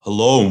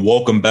Hello and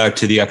welcome back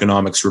to the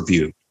Economics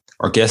Review.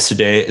 Our guest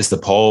today is the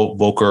Paul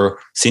Volcker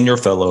Senior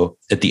Fellow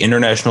at the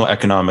International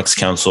Economics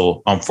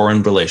Council on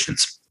Foreign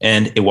Relations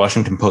and a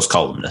Washington Post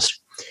columnist.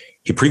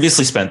 He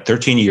previously spent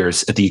 13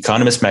 years at the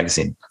Economist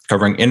magazine,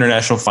 covering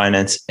international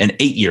finance, and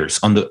 8 years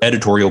on the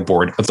editorial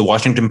board of the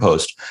Washington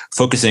Post,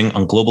 focusing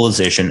on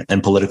globalization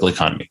and political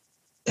economy.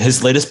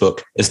 His latest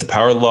book is The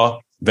Power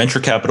Law, Venture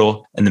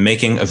Capital, and the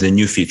Making of the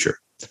New Future.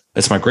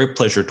 It's my great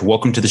pleasure to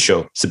welcome to the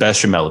show,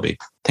 Sebastian Mallaby.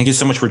 Thank you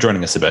so much for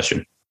joining us,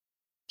 Sebastian.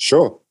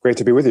 Sure. Great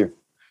to be with you.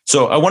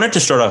 So I wanted to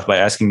start off by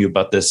asking you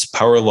about this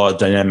power law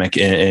dynamic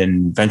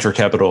in venture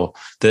capital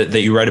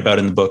that you write about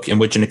in the book, in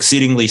which an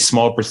exceedingly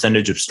small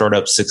percentage of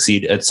startups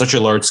succeed at such a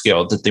large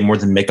scale that they more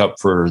than make up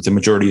for the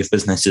majority of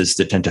businesses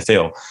that tend to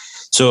fail.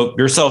 So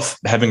yourself,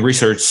 having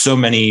researched so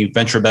many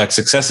venture-backed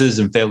successes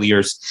and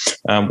failures,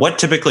 what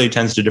typically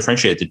tends to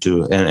differentiate the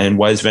two, and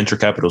why is venture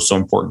capital so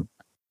important?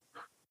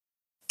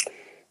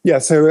 Yeah,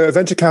 so a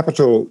venture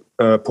capital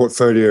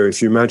portfolio,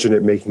 if you imagine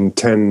it making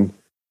 10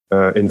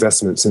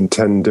 investments in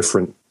 10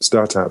 different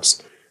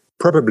startups,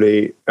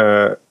 probably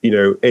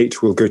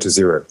 8 will go to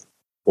zero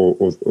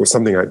or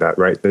something like that,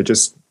 right?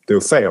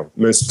 They'll fail.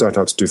 Most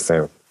startups do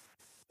fail.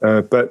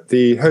 But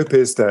the hope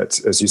is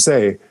that, as you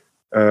say,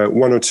 1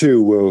 or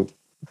 2 will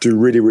do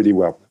really, really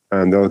well.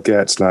 And they'll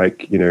get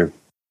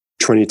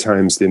 20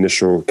 times the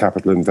initial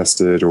capital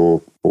invested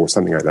or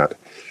something like that.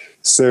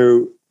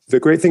 So the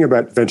great thing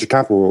about venture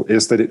capital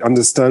is that it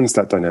understands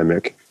that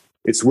dynamic.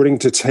 It's willing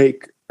to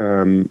take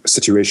a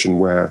situation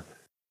where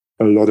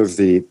a lot of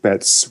the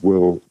bets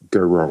will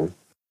go wrong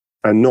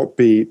and not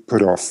be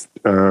put off.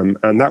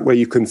 And that way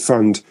you can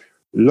fund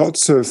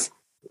lots of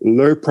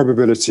low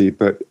probability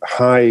but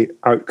high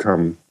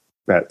outcome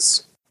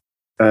bets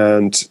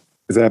and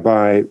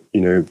thereby,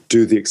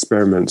 do the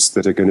experiments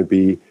that are going to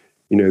be,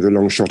 the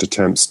long shot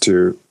attempts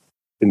to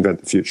invent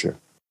the future.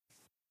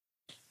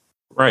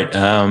 Right.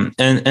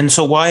 And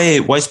so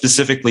why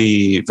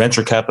specifically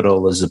venture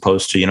capital as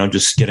opposed to,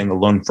 just getting a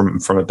loan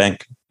from a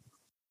bank?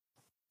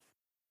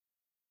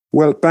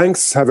 Well,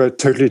 banks have a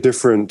totally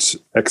different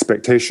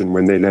expectation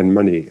when they lend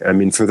money. I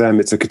mean, for them,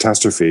 it's a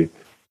catastrophe,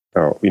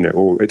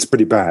 or it's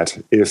pretty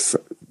bad if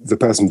the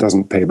person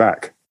doesn't pay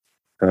back.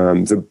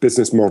 The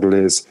business model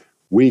is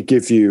we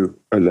give you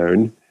a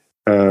loan,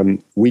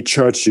 we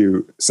charge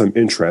you some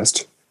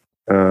interest,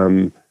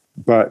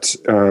 but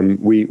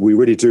we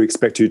really do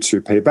expect you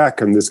to pay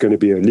back, and there's going to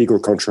be a legal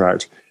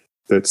contract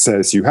that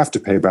says you have to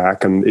pay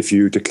back, and if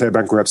you declare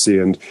bankruptcy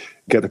and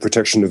get the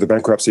protection of the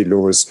bankruptcy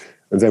laws,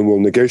 then we'll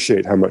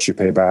negotiate how much you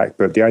pay back.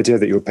 But the idea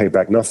that you'll pay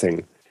back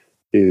nothing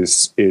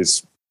is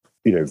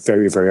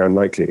very, very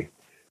unlikely.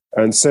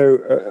 And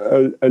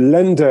so a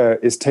lender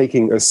is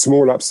taking a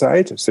small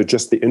upside, so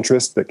just the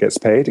interest that gets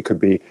paid. It could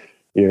be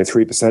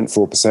 3%,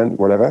 4%,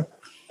 whatever.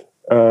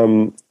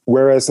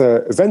 Whereas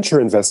a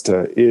venture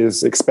investor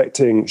is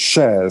expecting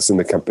shares in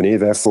the company.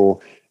 Therefore,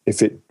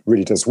 if it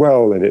really does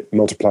well and it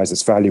multiplies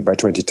its value by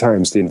 20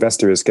 times, the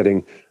investor is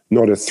getting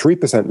not a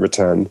 3%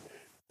 return,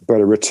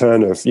 but a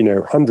return of,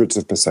 hundreds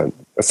of percent,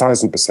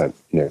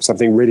 1,000%,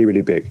 something really,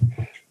 really big.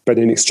 But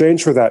in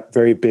exchange for that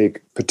very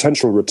big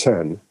potential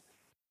return,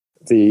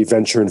 the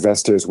venture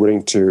investor is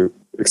willing to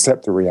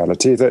accept the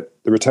reality that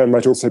the return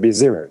might also be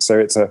zero. So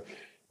it's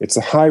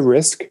a high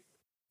risk,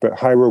 but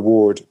high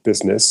reward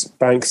business.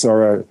 Banks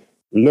are a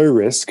low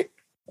risk,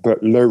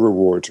 but low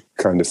reward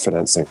kind of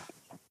financing.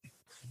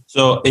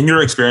 So in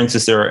your experience,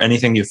 is there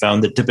anything you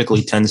found that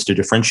typically tends to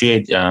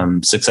differentiate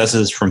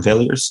successes from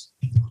failures?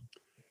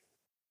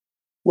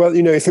 Well,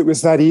 if it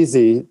was that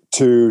easy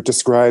to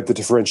describe the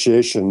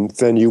differentiation,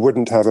 then you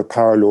wouldn't have a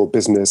power law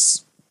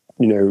business,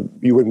 you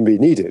wouldn't be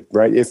needed,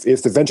 right?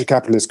 If the venture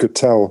capitalists could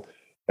tell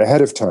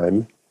ahead of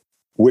time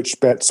which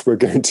bets were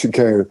going to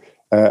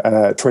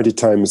go 20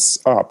 times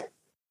up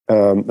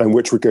and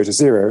which would go to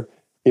zero,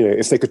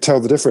 if they could tell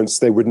the difference,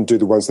 they wouldn't do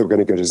the ones that were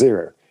going to go to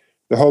zero.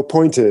 The whole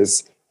point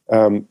is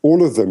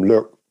all of them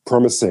look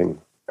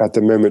promising at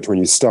the moment when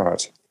you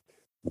start.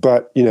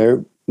 But,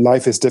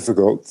 life is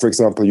difficult. For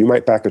example, you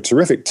might back a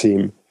terrific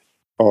team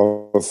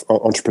of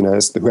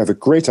entrepreneurs who have a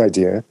great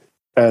idea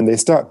and they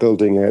start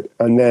building it.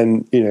 And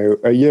then,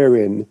 a year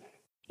in,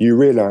 you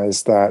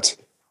realize that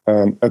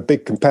a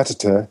big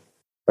competitor,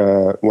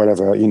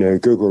 whatever,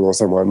 Google or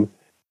someone,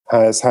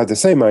 has had the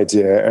same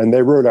idea and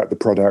they roll out the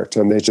product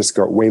and they just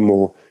got way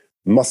more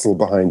muscle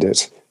behind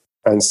it.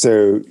 And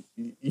so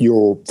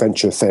your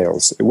venture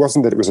fails. It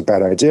wasn't that it was a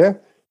bad idea.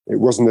 It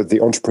wasn't that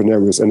the entrepreneur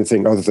was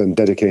anything other than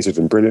dedicated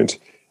and brilliant.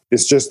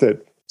 It's just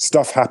that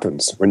stuff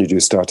happens when you do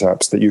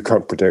startups that you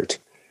can't predict.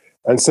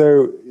 And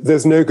so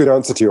there's no good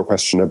answer to your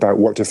question about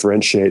what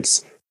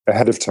differentiates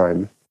ahead of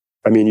time.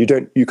 I mean,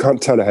 you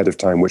can't tell ahead of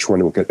time which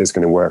one is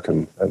going to work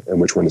and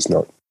which one is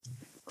not.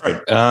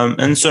 Right.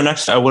 And so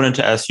next, I wanted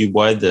to ask you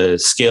why the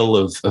scale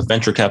of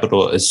venture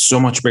capital is so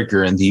much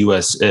bigger in the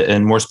US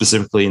and more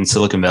specifically in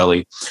Silicon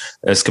Valley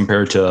as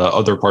compared to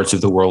other parts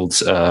of the world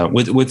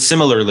with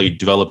similarly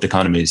developed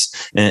economies,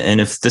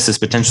 and if this is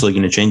potentially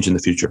going to change in the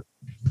future.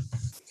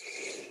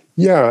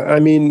 Yeah, I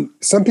mean,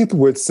 some people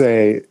would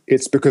say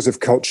it's because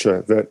of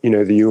culture that,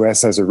 the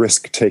US has a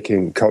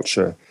risk-taking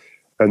culture,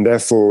 and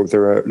therefore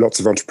there are lots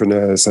of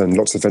entrepreneurs and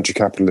lots of venture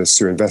capitalists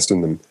who invest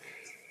in them.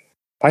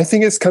 I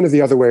think it's kind of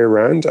the other way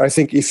around. I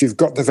think if you've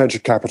got the venture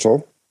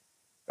capital,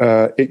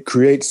 it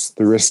creates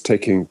the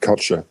risk-taking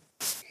culture.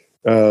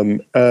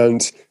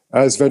 And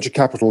as venture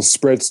capital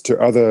spreads to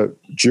other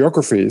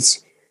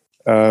geographies,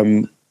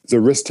 the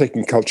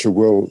risk-taking culture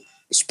will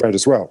spread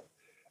as well.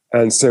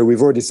 And so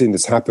we've already seen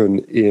this happen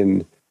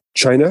in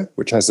China,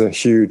 which has a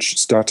huge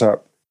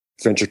startup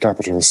venture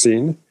capital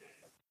scene.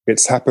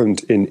 It's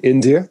happened in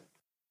India,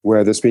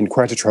 where there's been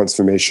quite a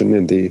transformation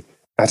in the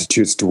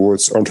attitudes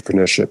towards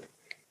entrepreneurship.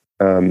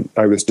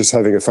 I was just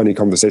having a funny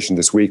conversation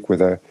this week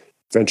with a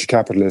venture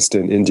capitalist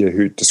in India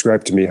who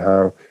described to me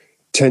how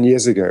 10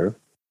 years ago,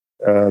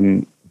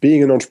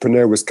 being an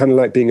entrepreneur was kind of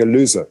like being a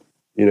loser.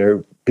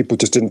 People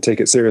just didn't take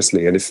it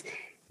seriously. And if,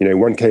 in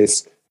one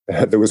case,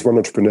 there was one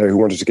entrepreneur who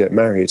wanted to get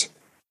married,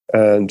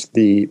 and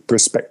the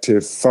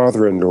prospective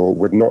father-in-law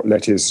would not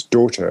let his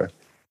daughter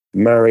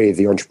marry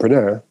the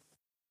entrepreneur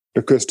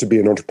because to be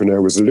an entrepreneur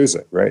was a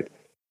loser, right?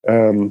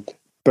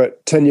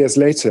 But 10 years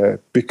later,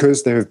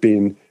 because there have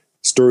been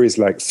stories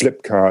like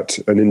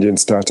Flipkart, an Indian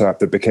startup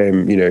that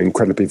became,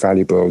 incredibly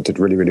valuable, did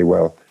really, really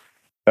well,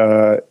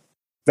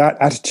 that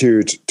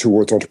attitude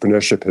towards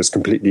entrepreneurship has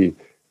completely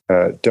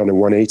done a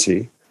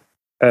 180.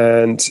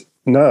 And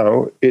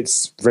now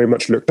it's very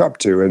much looked up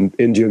to, and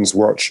Indians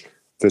watch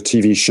the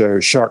TV show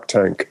Shark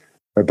Tank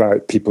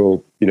about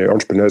people,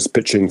 entrepreneurs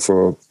pitching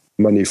for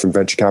money from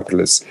venture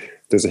capitalists.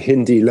 There's a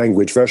Hindi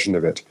language version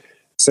of it.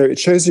 So it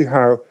shows you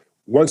how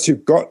once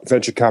you've got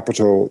venture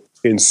capital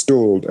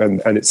installed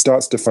and it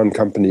starts to fund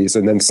companies,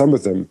 and then some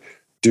of them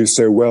do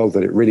so well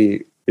that it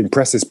really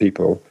impresses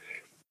people,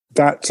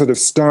 that sort of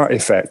star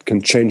effect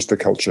can change the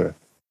culture.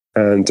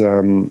 And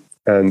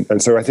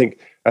so I think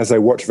as I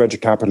watch venture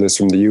capitalists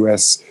from the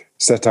US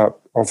set up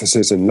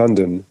offices in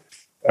London,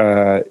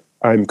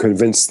 I'm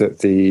convinced that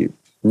the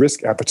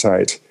risk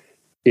appetite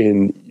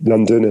in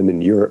London and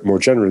in Europe more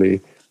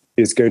generally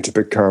is going to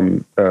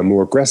become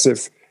more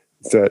aggressive,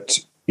 that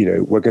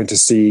we're going to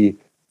see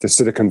the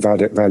Silicon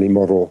Valley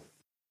model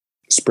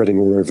spreading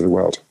all over the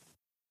world.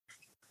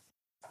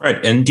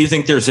 Right. And do you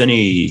think there's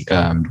any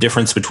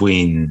difference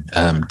between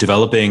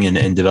developing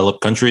and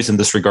developed countries in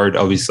this regard?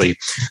 Obviously,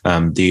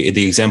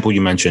 the example you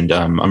mentioned,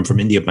 I'm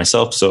from India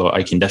myself, so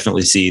I can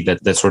definitely see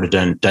that sort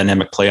of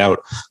dynamic play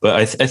out. But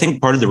I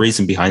think part of the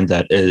reason behind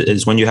that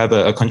is when you have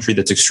a country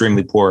that's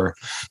extremely poor,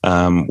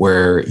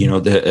 where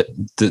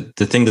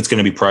the thing that's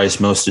going to be prized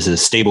most is a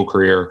stable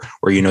career,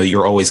 where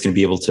you're always going to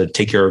be able to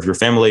take care of your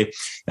family.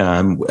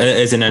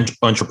 As an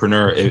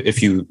entrepreneur,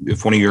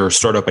 if one of your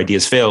startup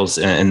ideas fails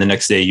and the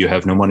next day you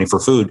have no money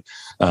for food,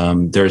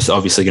 there's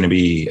obviously going to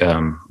be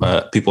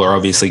people are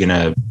obviously going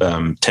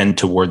to tend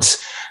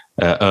towards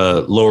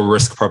lower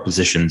risk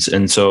propositions.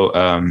 And so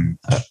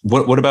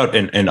what about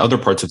in other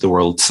parts of the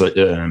world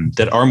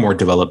that are more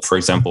developed, for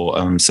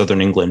example,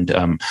 Southern England,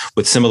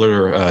 with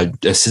similar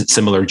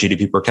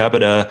GDP per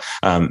capita,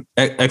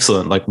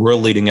 excellent, like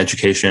world leading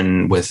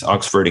education with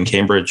Oxford and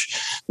Cambridge?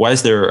 Why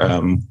is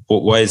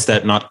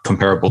that not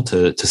comparable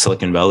to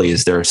Silicon Valley?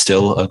 Is there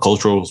still a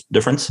cultural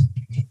difference?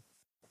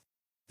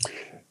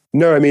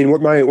 No, I mean,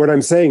 what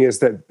I'm saying is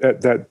that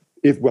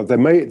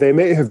there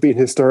may have been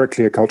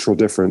historically a cultural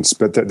difference,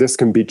 but that this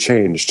can be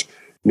changed.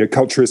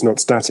 Culture is not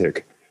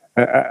static.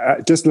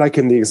 Just like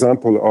in the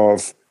example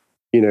of,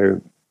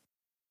 10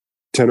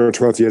 or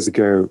 12 years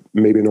ago,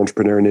 maybe an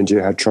entrepreneur in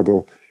India had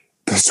trouble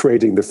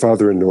persuading the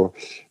father-in-law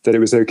that it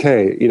was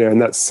okay,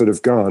 and that's sort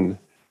of gone,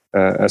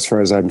 as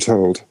far as I'm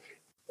told.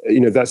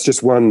 That's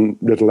just one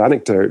little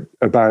anecdote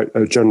about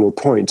a general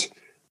point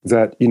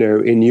that,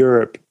 in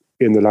Europe,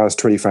 in the last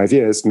 25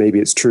 years, maybe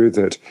it's true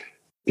that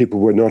people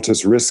were not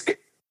as risk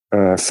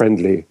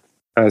friendly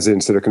as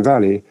in Silicon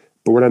Valley.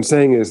 But what I'm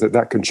saying is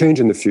that can change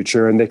in the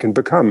future, and they can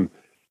become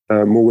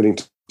more willing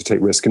to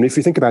take risk. And if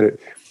you think about it,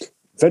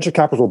 venture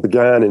capital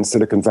began in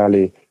Silicon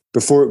Valley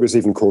before it was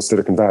even called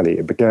Silicon Valley.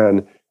 It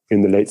began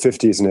in the late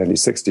 50s and early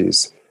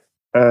 60s.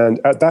 And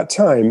at that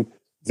time,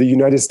 the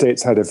United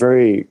States had a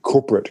very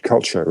corporate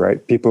culture,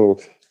 right? People,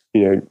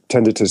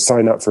 tended to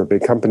sign up for a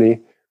big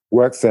company,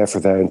 work there for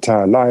their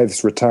entire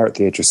lives, retire at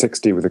the age of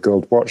 60 with a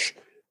gold watch,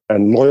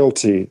 and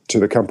loyalty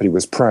to the company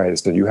was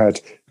prized. And you had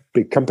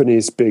big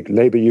companies, big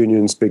labor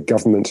unions, big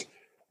government.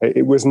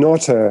 It was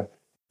not a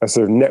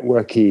sort of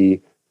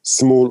networky,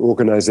 small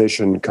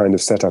organization kind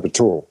of setup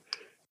at all.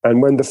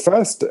 And when the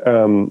first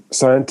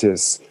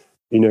scientists,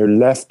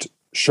 left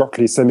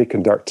Shockley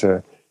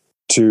Semiconductor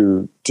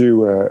to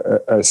do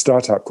a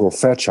startup called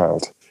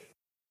Fairchild,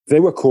 they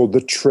were called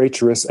the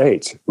traitorous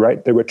eight,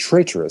 right? They were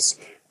traitorous,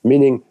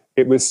 meaning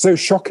it was so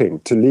shocking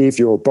to leave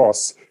your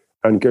boss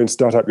and go and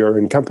start up your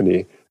own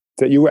company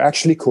that you were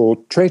actually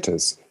called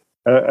traitors.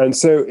 And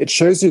so it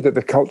shows you that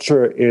the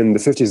culture in the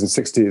 50s and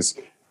 60s,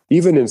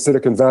 even in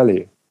Silicon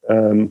Valley,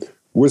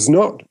 was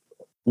not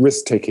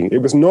risk-taking.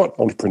 It was not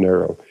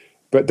entrepreneurial.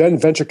 But then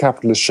venture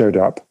capitalists showed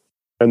up,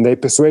 and they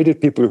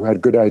persuaded people who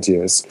had good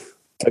ideas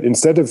that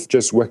instead of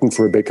just working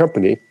for a big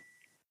company,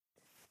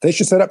 they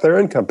should set up their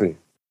own company.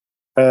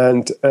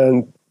 And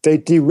they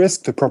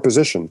de-risk the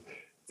proposition.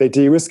 They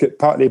de-risk it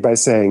partly by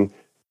saying,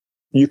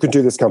 you can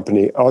do this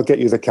company, I'll get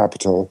you the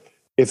capital.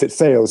 If it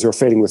fails, you're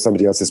failing with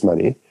somebody else's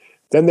money.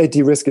 Then they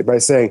de-risk it by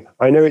saying,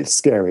 I know it's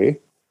scary.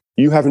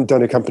 You haven't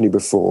done a company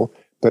before,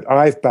 but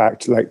I've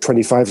backed like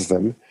 25 of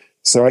them.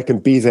 So I can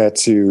be there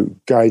to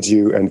guide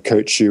you and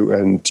coach you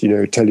and,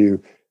 tell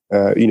you,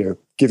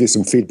 give you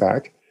some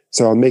feedback.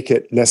 So I'll make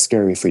it less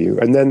scary for you.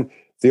 And then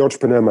the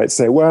entrepreneur might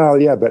say, well,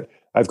 yeah, but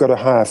I've got to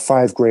hire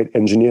 5 great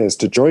engineers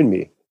to join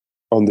me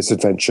on this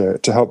adventure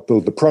to help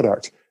build the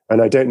product.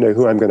 And I don't know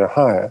who I'm going to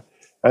hire.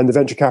 And the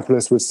venture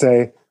capitalist would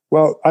say,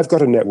 well, I've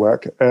got a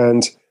network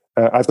and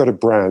I've got a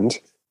brand,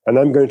 and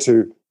I'm going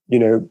to,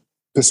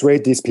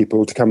 persuade these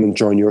people to come and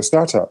join your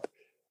startup.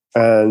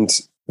 And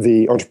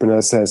the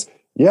entrepreneur says,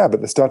 yeah,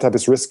 but the startup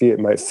is risky. It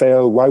might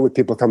fail. Why would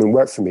people come and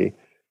work for me?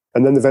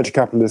 And then the venture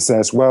capitalist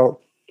says,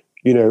 well,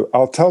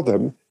 I'll tell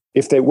them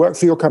if they work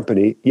for your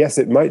company, yes,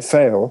 it might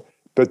fail,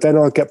 but then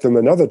I'll get them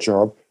another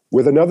job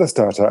with another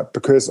startup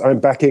because I'm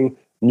backing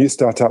new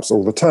startups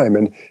all the time.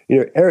 And,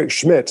 Eric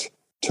Schmidt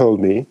told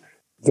me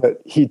that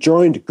he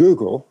joined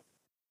Google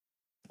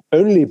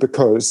only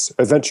because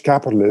a venture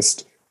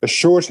capitalist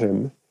assured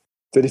him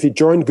that if he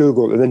joined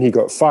Google and then he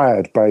got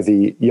fired by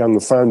the young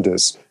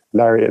founders,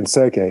 Larry and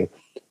Sergey,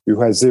 who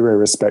has zero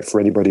respect for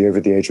anybody over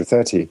the age of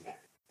 30,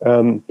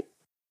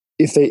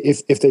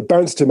 if they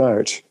bounced him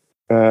out,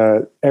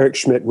 Eric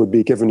Schmidt would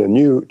be given a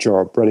new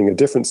job running a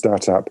different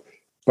startup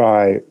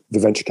by the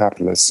venture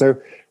capitalist. So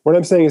what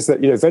I'm saying is that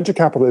venture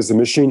capital is a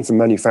machine for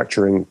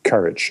manufacturing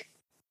courage.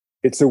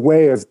 It's a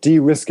way of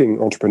de-risking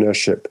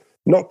entrepreneurship.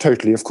 Not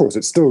totally, of course,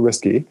 it's still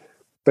risky,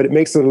 but it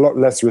makes it a lot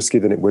less risky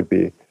than it would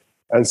be.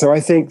 And so I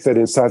think that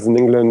in Southern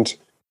England,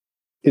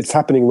 it's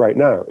happening right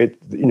now.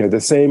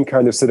 The same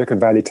kind of Silicon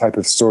Valley type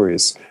of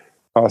stories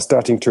are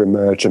starting to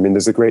emerge. I mean,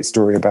 there's a great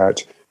story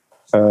about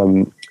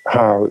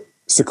how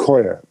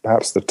Sequoia,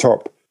 perhaps the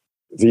top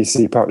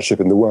VC partnership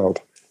in the world,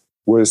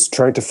 was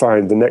trying to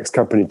find the next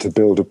company to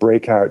build a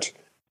breakout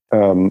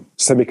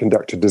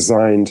semiconductor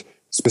designed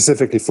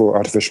specifically for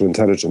artificial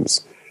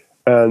intelligence.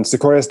 And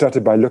Sequoia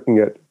started by looking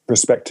at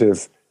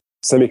prospective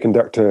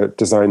semiconductor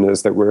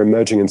designers that were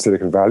emerging in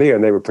Silicon Valley,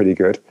 and they were pretty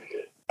good.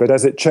 But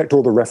as it checked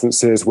all the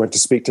references, went to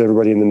speak to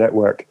everybody in the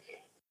network,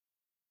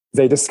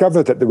 they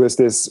discovered that there was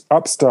this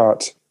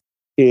upstart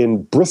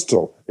in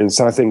Bristol in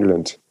South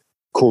England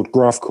called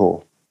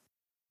GraphCore.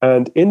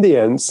 And in the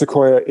end,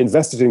 Sequoia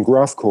invested in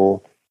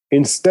GraphCore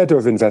instead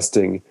of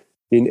investing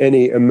in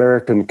any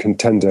American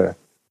contender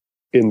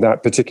in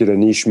that particular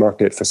niche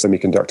market for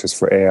semiconductors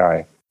for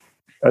AI.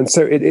 And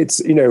so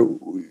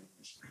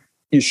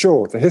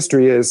sure, the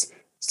history is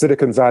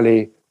Silicon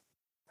Valley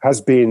has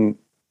been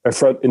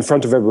in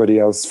front of everybody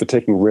else for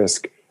taking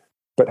risk.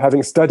 But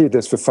having studied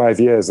this for 5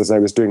 years as I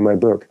was doing my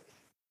book,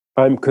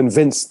 I'm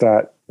convinced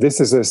that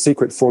this is a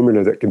secret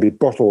formula that can be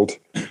bottled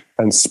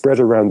and spread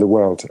around the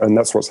world. And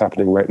that's what's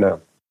happening right now.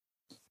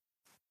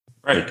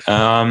 Right.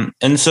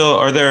 And so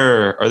are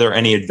there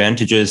any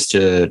advantages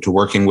to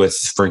working with,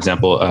 for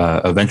example,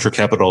 a venture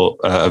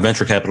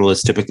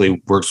capitalist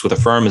typically works with a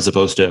firm as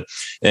opposed to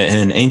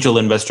an angel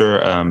investor?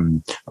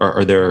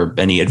 Are there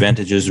any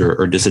advantages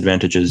or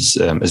disadvantages?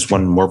 Is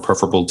one more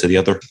preferable to the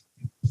other?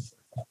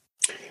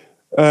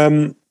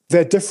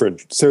 They're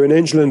different. So an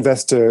angel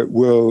investor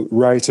will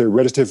write a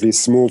relatively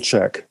small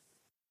check,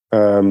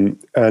 and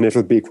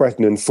it'll be quite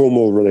an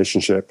informal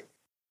relationship.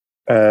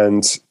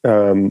 And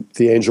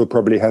the angel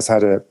probably has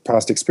had a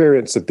past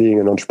experience of being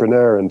an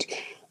entrepreneur, and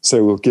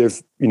so will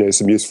give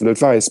some useful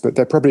advice. But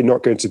they're probably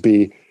not going to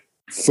be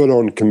full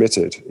on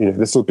committed.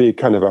 This will be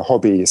kind of a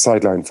hobby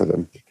sideline for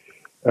them,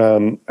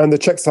 and the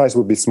check size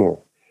will be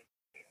small.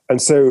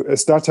 And so a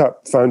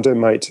startup founder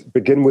might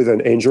begin with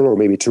an angel or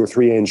maybe 2 or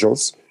 3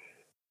 angels,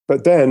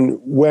 but then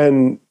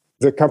when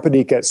the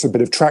company gets a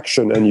bit of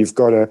traction and you've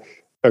got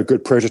a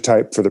good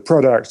prototype for the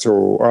product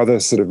or other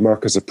sort of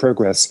markers of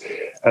progress,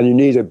 and you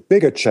need a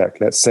bigger check,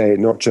 let's say,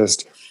 not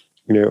just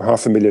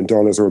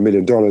 $500,000 or $1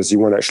 million, you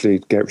want to actually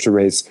get to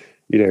raise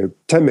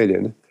 10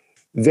 million,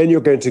 then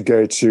you're going to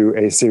go to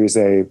a Series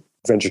A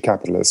venture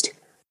capitalist.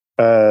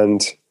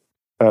 And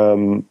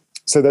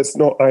so that's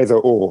not either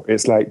or.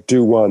 It's like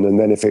do one, and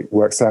then if it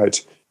works out,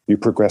 you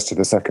progress to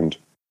the second.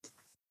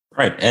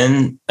 Right.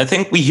 And I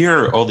think we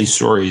hear all these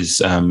stories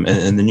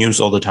in the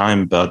news all the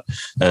time about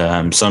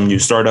some new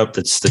startup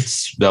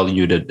that's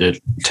valued at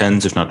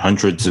tens, if not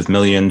hundreds of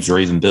millions or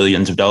even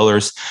billions of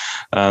dollars.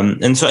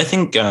 And so I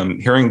think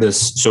hearing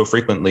this so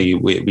frequently,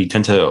 we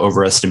tend to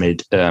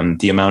overestimate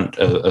the amount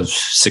of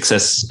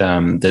success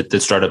that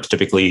startups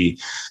typically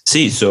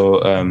see.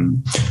 So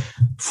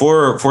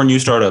for new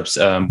startups,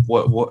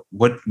 what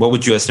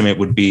would you estimate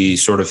would be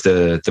sort of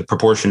the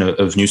proportion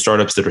of new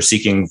startups that are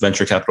seeking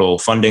venture capital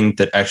funding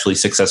that actually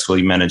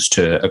successfully managed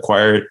to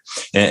acquire it?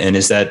 And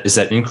is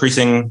that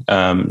increasing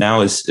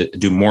now?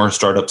 Do more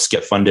startups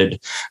get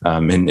funded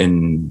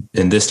in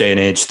this day and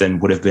age than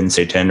would have been,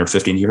 say, 10 or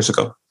 15 years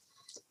ago?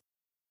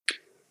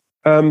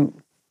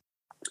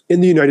 in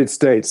the United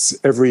States,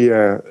 every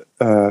year,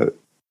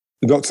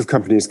 lots of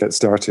companies get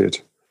started.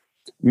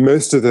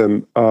 Most of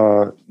them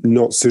are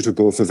not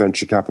suitable for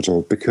venture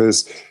capital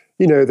because,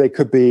 they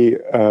could be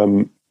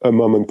a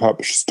mom and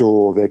pop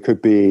store. They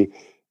could be,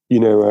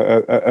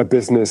 a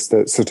business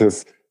that's sort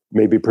of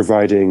maybe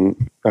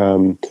providing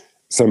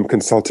some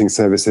consulting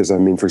services. I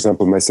mean, for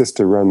example, my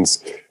sister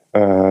runs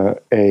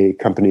a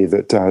company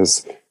that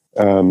does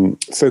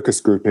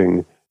focus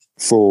grouping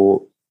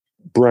for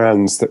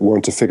brands that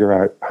want to figure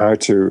out how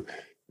to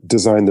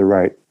design the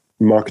right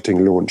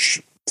marketing launch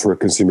for a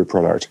consumer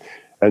product.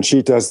 And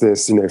she does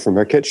this, from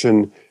her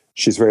kitchen.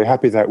 She's very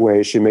happy that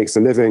way. She makes a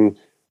living,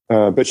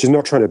 but she's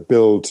not trying to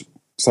build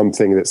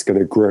something that's going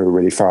to grow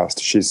really fast.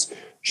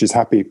 She's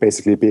happy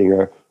basically being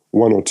a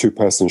 1 or 2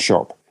 person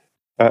shop.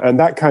 And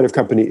that kind of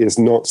company is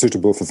not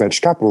suitable for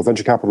venture capital.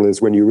 Venture capital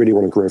is when you really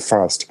want to grow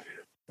fast.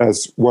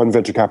 As one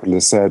venture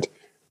capitalist said,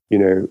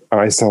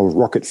 I sell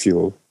rocket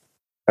fuel.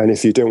 And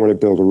if you don't want to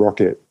build a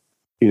rocket,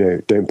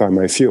 don't buy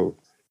my fuel.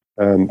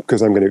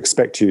 Because I'm going to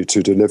expect you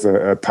to deliver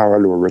a power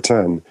law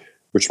return,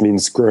 which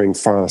means growing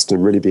fast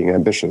and really being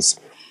ambitious.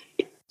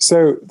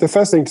 So the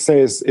first thing to say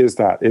is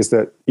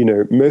that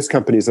most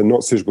companies are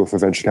not suitable for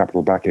venture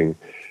capital backing.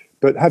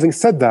 But having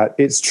said that,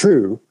 it's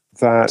true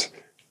that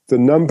the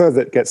number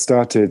that get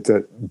started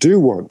that do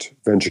want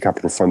venture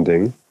capital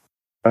funding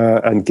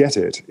and get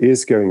it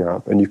is going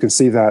up. And you can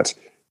see that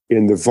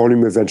in the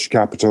volume of venture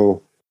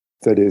capital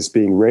that is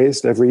being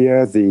raised every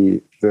year,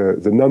 the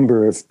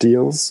number of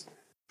deals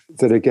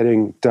that are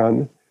getting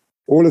done.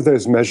 All of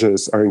those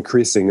measures are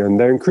increasing, and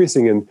they're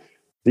increasing in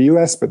the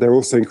US, but they're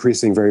also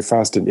increasing very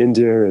fast in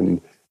India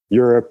and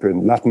Europe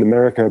and Latin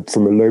America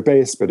from a low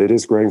base, but it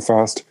is growing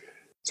fast.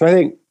 So I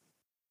think,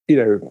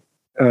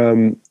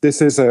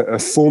 this is a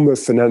form of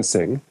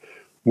financing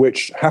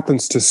which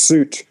happens to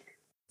suit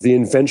the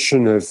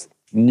invention of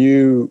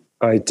new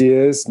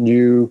ideas,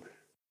 new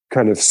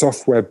kind of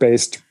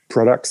software-based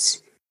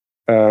products,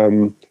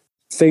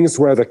 things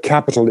where the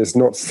capital is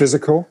not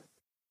physical,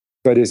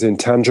 but is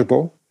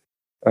intangible,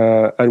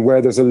 and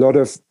where there's a lot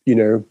of,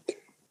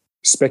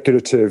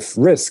 speculative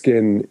risk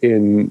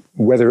in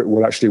whether it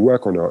will actually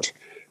work or not.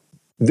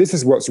 This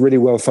is what's really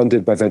well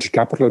funded by venture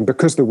capital. And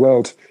because the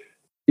world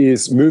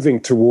is moving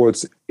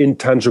towards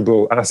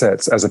intangible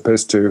assets as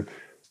opposed to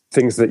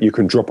things that you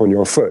can drop on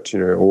your foot,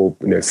 or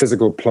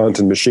physical plant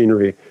and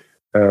machinery,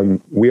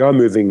 we are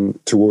moving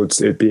towards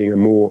it being a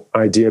more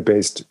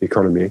idea-based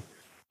economy.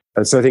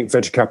 And so I think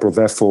venture capital,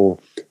 therefore,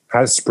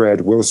 has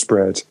spread, will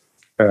spread,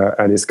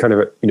 and is kind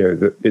of,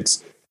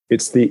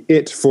 it's the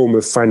form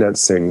of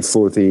financing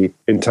for the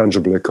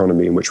intangible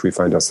economy in which we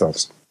find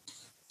ourselves.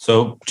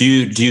 So do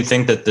you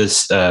think that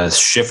this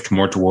shift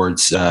more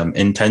towards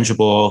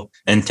intangible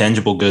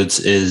goods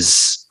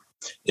is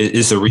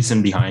the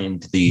reason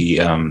behind the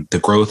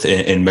growth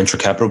in venture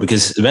capital?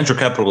 Because venture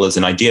capital as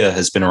an idea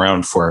has been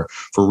around for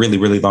a really,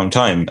 really long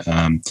time.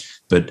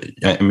 But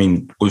I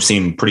mean, we've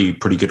seen pretty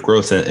good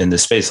growth in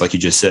this space, like you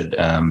just said,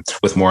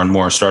 with more and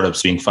more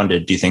startups being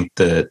funded. Do you think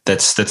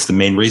that's the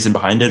main reason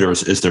behind it, or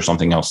is there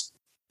something else?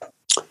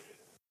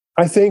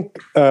 I think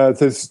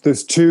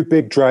there's 2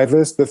 big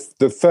drivers.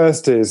 The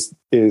first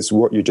is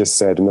what you just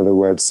said. In other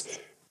words,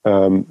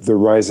 the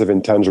rise of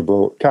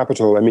intangible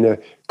capital. I mean, a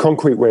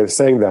concrete way of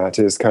saying that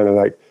is kind of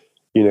like,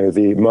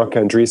 the Mark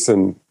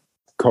Andreessen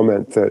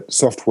comment that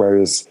software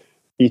is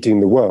eating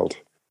the world.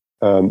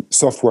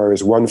 Software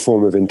is one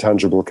form of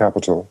intangible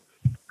capital.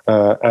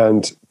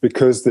 And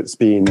because it's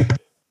been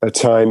a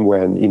time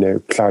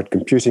when, cloud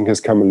computing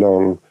has come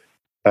along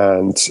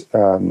and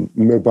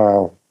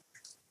mobile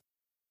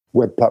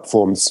web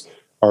platforms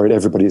are in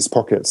everybody's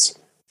pockets,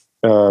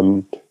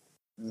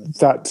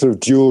 that sort of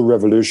dual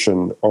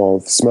revolution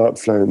of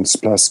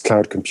smartphones plus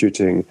cloud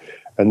computing,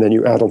 and then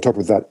you add on top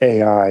of that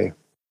AI,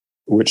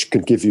 which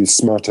could give you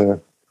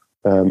smarter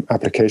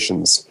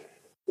applications.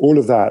 All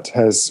of that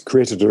has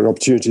created an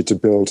opportunity to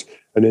build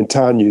an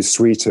entire new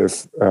suite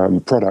of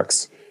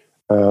products.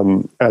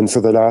 And for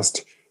the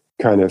last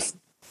kind of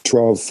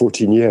 12,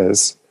 14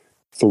 years,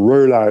 the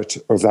rollout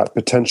of that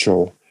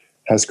potential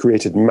has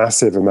created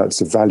massive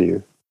amounts of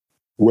value,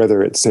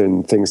 whether it's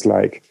in things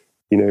like,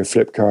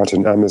 Flipkart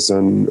and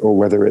Amazon, or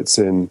whether it's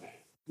in,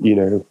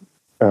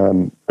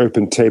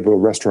 open table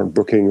restaurant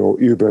booking or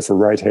Uber for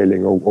ride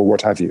hailing or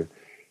what have you.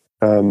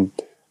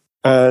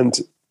 And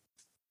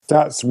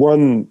that's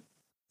one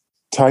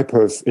type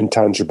of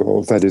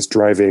intangible that is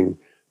driving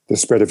the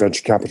spread of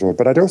venture capital.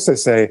 But I'd also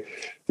say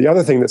the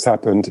other thing that's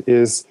happened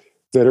is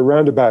that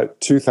around about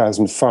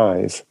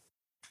 2005,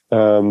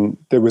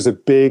 there was a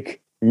big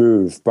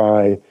move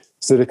by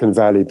Silicon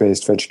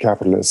Valley-based venture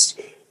capitalists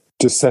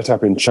to set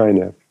up in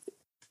China.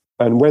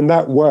 And when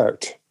that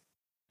worked,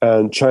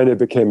 and China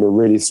became a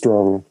really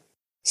strong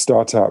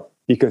startup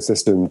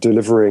ecosystem,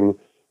 delivering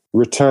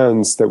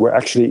returns that were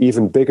actually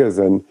even bigger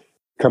than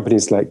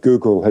companies like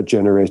Google had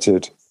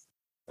generated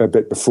a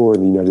bit before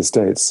in the United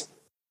States,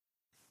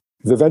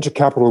 the venture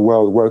capital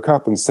world woke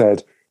up and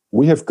said,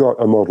 we have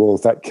got a model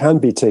that can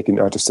be taken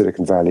out of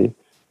Silicon Valley,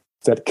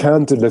 that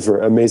can deliver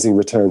amazing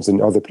returns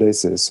in other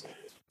places,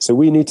 So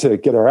we need to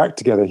get our act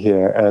together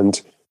here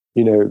and,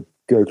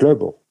 go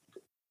global.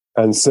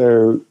 And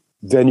so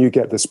then you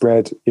get the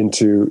spread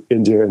into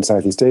India and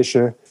Southeast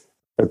Asia.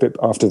 A bit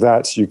after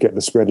that, you get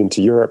the spread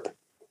into Europe.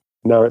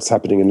 Now it's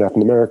happening in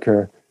Latin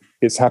America.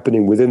 It's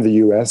happening within the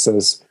US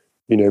as,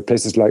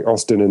 places like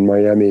Austin and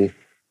Miami,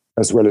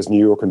 as well as New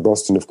York and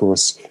Boston, of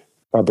course,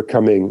 are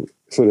becoming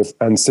sort of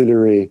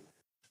ancillary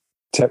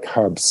tech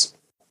hubs.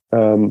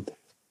 And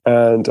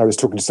I was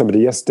talking to somebody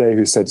yesterday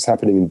who said it's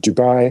happening in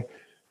Dubai.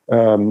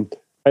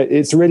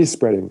 It's really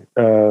spreading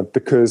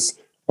because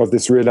of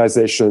this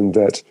realization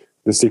that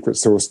the secret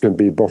sauce can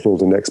be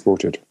bottled and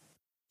exported.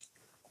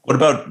 What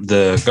about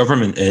the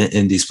government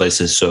in these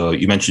places? So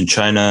you mentioned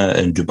China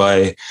and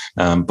Dubai.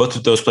 Both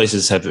of those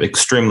places have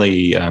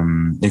extremely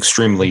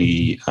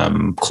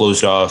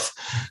closed off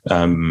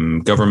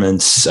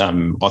governments,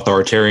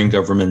 authoritarian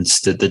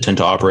governments that tend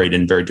to operate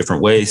in very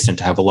different ways, tend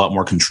to have a lot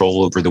more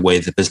control over the way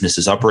that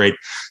businesses operate.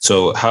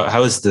 So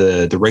how is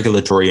the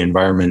regulatory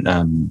environment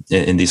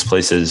in these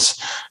places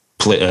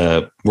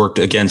worked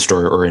against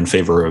or in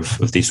favor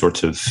of these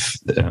sorts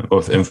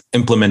of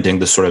implementing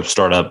this sort of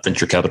startup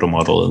venture capital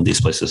model in these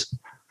places?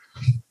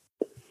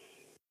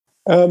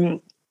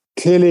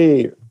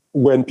 Clearly,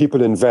 when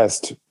people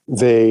invest,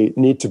 they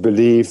need to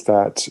believe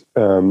that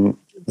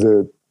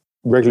the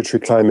regulatory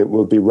climate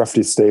will be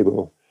roughly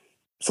stable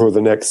for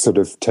the next sort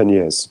of 10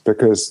 years,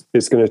 because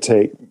it's going to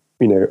take,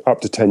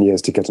 up to 10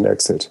 years to get an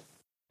exit.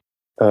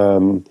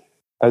 And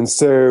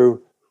so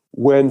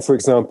when, for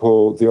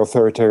example, the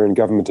authoritarian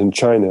government in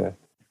China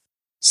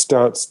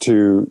starts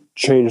to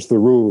change the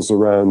rules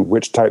around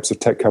which types of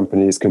tech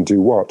companies can do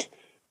what,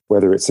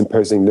 whether it's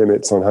imposing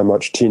limits on how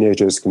much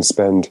teenagers can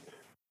spend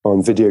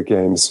on video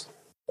games,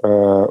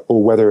 or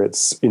whether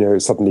it's,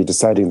 suddenly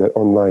deciding that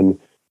online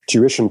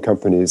tuition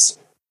companies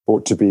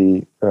ought to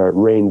be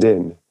reined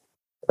in,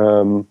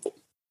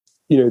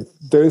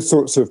 those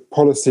sorts of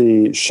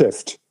policy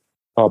shift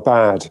are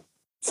bad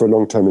for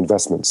long-term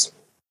investments.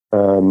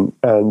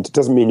 And it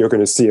doesn't mean you're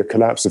going to see a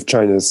collapse of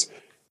China's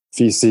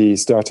VC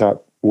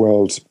startup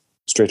world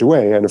straight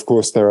away. And of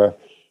course, there are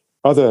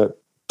other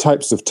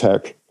types of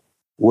tech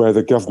where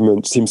the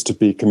government seems to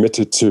be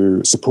committed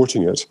to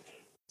supporting it.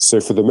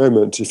 So for the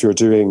moment, if you're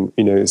doing,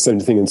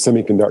 anything in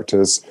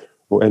semiconductors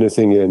or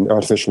anything in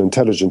artificial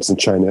intelligence in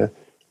China,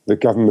 the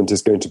government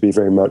is going to be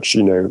very much,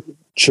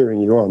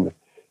 cheering you on.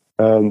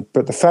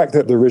 But the fact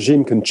that the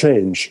regime can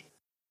change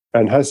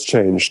and has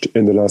changed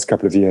in the last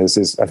couple of years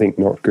is, I think,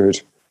 not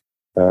good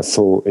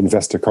for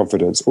investor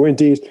confidence, or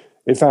indeed,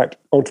 in fact,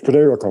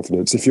 entrepreneurial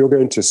confidence. If you're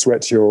going to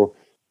sweat your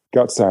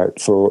guts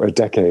out for a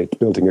decade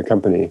building a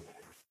company,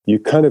 you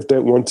kind of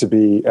don't want to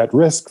be at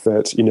risk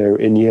that,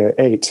 in year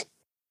 8,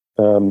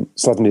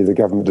 suddenly the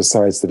government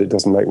decides that it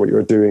doesn't like what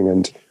you're doing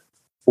and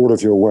all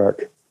of your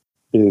work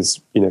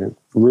is,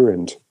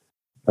 ruined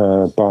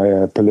by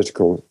a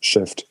political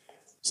shift.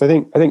 So I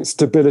think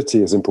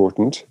stability is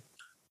important.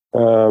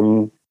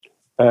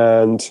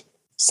 And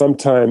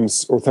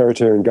sometimes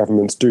authoritarian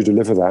governments do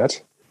deliver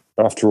that.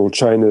 After all,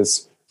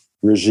 China's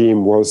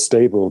regime was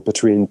stable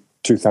between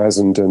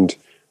 2000 and,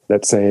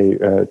 let's say,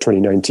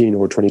 2019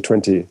 or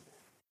 2020.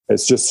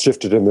 It's just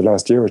shifted in the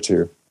last year or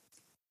two.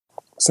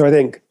 So I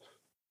think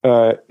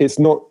it's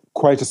not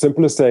quite as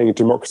simple as saying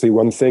democracy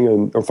one thing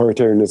and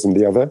authoritarianism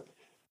the other.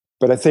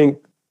 But I think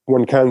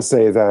one can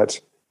say that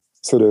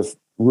sort of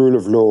rule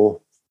of law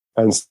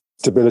and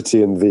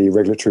stability in the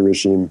regulatory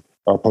regime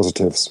are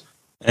positives.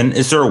 And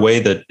is there a way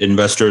that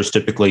investors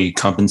typically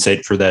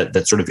compensate for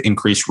that sort of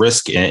increased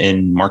risk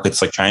in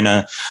markets like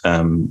China?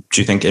 Do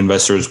you think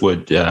investors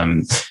would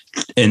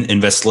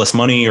invest less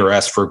money or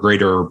ask for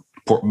greater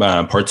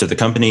parts of the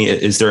company?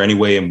 Is there any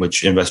way in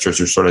which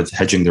investors are sort of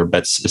hedging their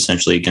bets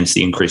essentially against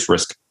the increased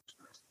risk?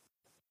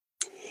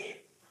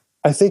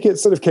 I think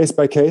it's sort of case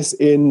by case.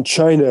 In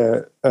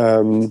China,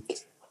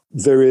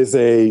 there is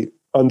a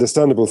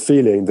understandable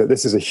feeling that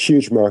this is a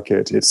huge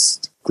market. It's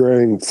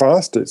growing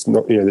fast. It's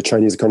not, the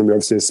Chinese economy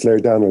obviously has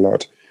slowed down a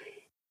lot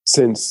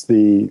since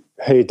the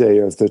heyday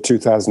of the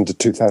 2000 to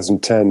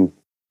 2010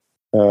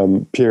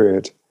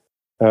 period.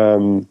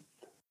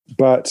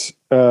 But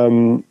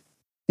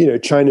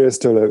China is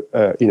still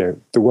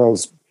the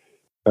world's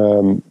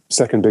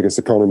second biggest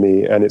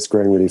economy, and it's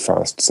growing really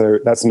fast. So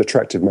that's an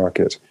attractive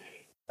market.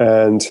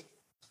 And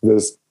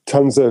there's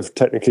tons of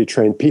technically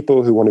trained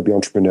people who want to be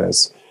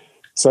entrepreneurs.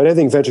 So I don't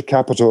think venture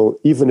capital,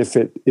 even if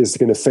it is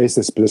going to face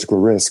this political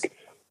risk,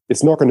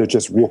 it's not going to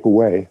just walk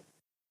away.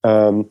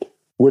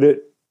 Would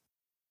it,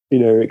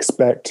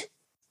 expect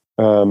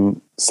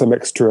some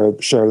extra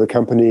share of the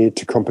company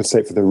to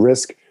compensate for the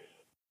risk?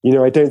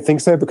 I don't think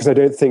so, because I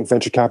don't think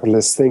venture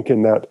capitalists think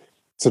in that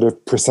sort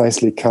of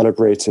precisely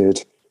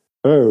calibrated,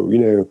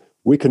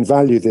 we can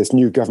value this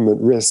new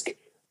government risk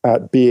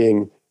at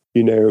being,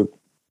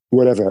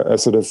 whatever, a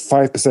sort of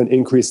 5%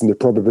 increase in the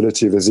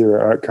probability of a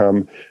zero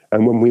outcome.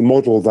 And when we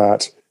model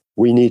that,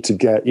 we need to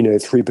get,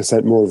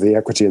 3% more of the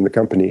equity in the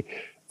company.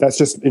 That's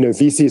just,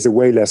 VCs are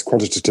way less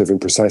quantitative and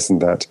precise than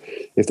that.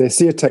 If they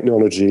see a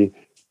technology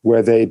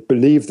where they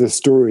believe the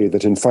story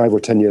that in 5 or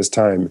 10 years'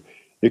 time,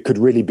 it could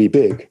really be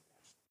big,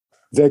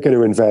 they're going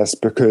to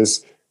invest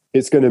because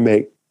it's going to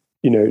make,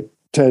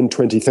 10,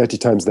 20, 30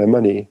 times their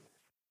money.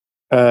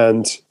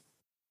 And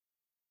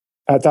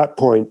at that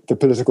point, the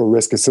political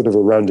risk is sort of a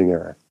rounding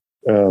error.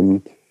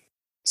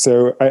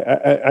 So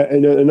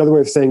another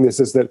way of saying this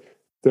is that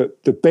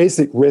the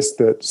basic risk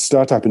that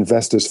startup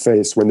investors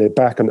face when they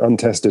back an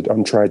untested,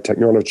 untried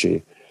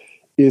technology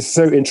is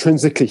so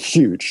intrinsically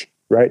huge,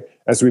 right?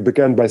 As we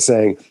began by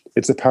saying,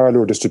 it's a power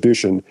law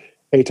distribution,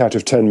 8 out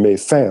of 10 may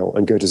fail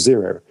and go to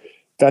zero.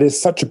 That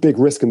is such a big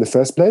risk in the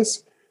first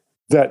place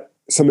that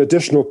some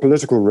additional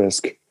political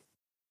risk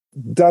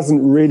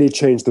doesn't really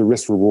change the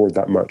risk reward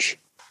that much.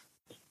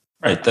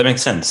 Right, that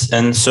makes sense.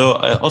 And so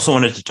I also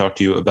wanted to talk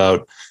to you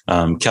about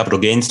capital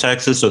gains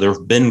taxes. So there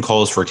have been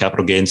calls for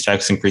capital gains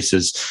tax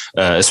increases,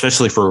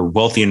 especially for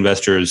wealthy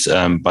investors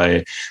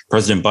by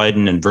President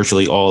Biden and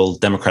virtually all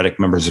Democratic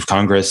members of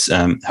Congress.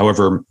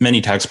 However,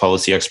 many tax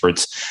policy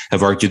experts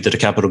have argued that a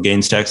capital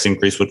gains tax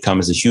increase would come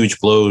as a huge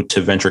blow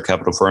to venture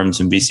capital firms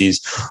and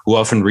VCs who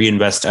often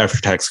reinvest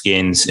after-tax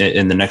gains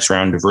in the next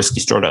round of risky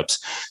startups.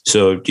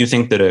 So do you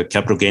think that a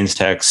capital gains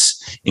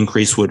tax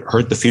increase would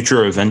hurt the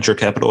future of venture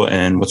capital?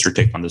 And what's your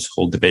take on this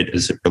whole debate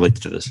as it relates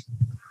to this?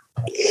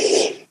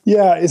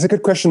 Yeah, it's a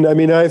good question. I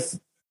mean, I've,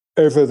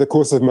 over the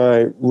course of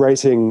my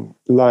writing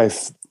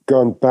life,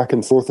 gone back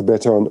and forth a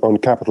bit on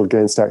capital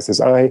gains taxes.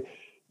 I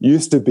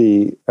used to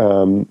be,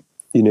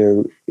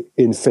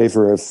 in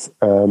favor of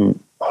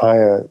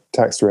higher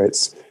tax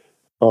rates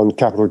on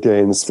capital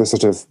gains for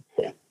sort of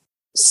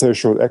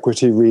social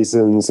equity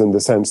reasons, in the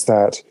sense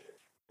that,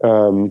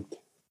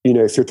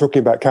 if you're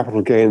talking about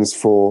capital gains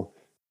for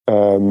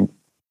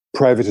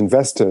private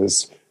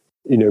investors,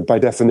 by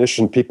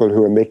definition, people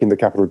who are making the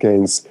capital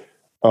gains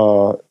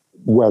are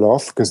well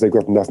off because they've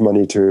got enough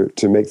money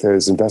to make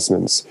those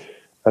investments.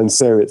 And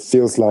so it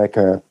feels like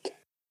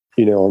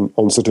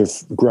on sort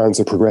of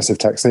grounds of progressive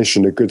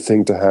taxation, a good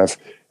thing to have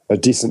a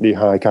decently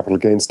high capital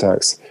gains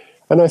tax.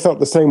 And I felt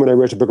the same when I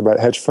wrote a book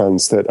about hedge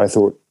funds, that I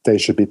thought they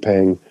should be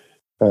paying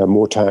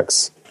more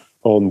tax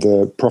on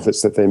the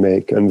profits that they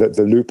make, and that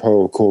the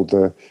loophole called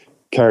the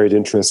carried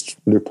interest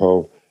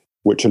loophole,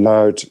 which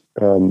allowed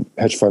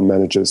hedge fund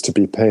managers to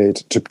be paid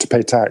to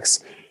pay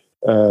tax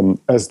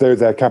as though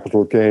their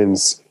capital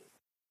gains,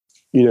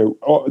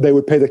 they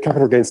would pay the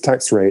capital gains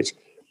tax rate,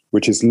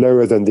 which is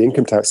lower than the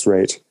income tax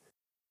rate,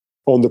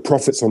 on the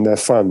profits on their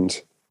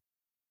fund,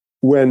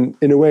 when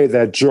in a way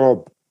their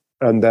job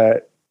and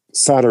their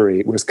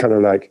salary was kind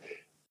of like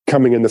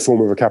coming in the form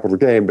of a capital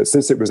gain. But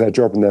since it was their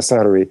job and their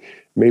salary,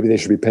 maybe they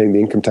should be paying the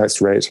income tax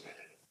rate.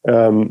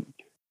 I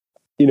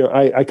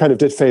kind of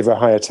did favor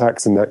higher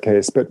tax in that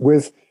case. But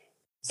with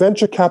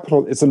venture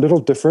capital, it's a little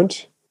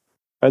different.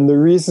 And the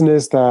reason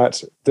is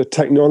that the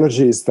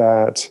technologies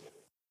that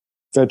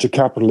venture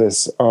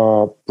capitalists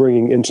are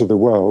bringing into the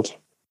world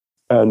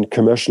and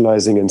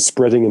commercializing and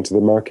spreading into the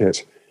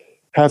market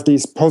have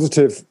these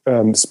positive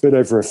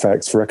spillover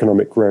effects for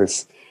economic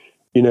growth.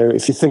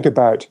 If you think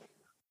about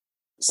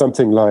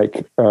something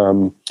like,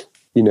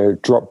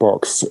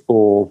 Dropbox,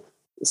 or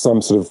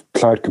some sort of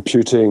cloud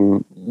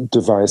computing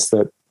device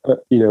that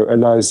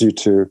allows you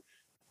to,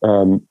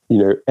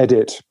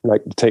 edit,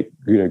 like take,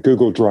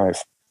 Google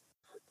Drive.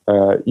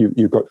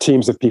 You've got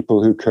teams of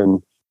people who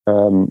can,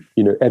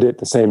 edit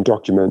the same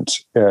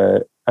document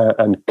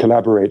and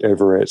collaborate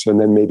over it,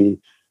 and then maybe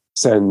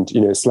send,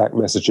 Slack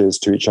messages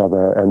to each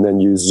other, and then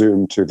use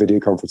Zoom to video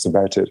conference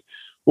about it.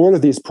 All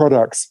of these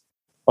products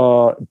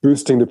are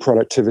boosting the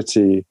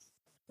productivity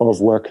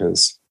of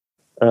workers.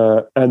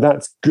 And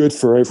that's good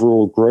for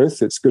overall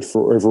growth. It's good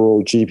for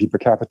overall GDP per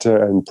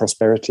capita and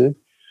prosperity.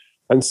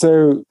 And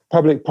so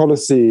public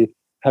policy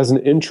has an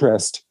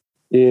interest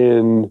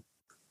in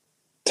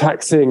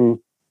taxing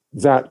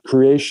that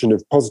creation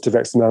of positive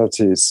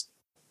externalities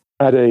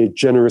at a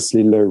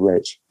generously low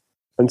rate.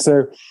 And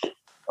so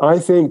I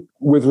think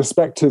with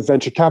respect to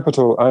venture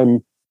capital,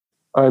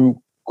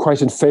 I'm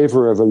quite in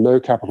favor of a low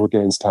capital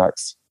gains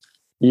tax,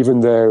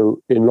 even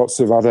though in lots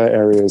of other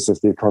areas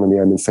of the economy,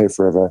 I'm in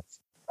favor of a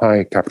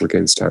high capital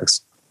gains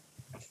tax.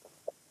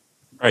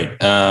 Right.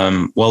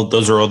 Well,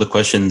 those are all the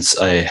questions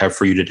I have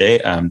for you today.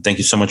 Thank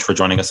you so much for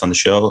joining us on the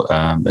show.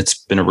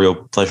 It's been a real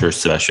pleasure,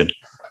 Sebastian.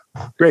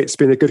 Great. It's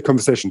been a good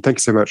conversation. Thank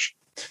you so much.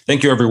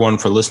 Thank you, everyone,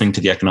 for listening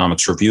to the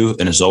Economics Review.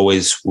 And as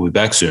always, we'll be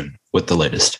back soon with the latest.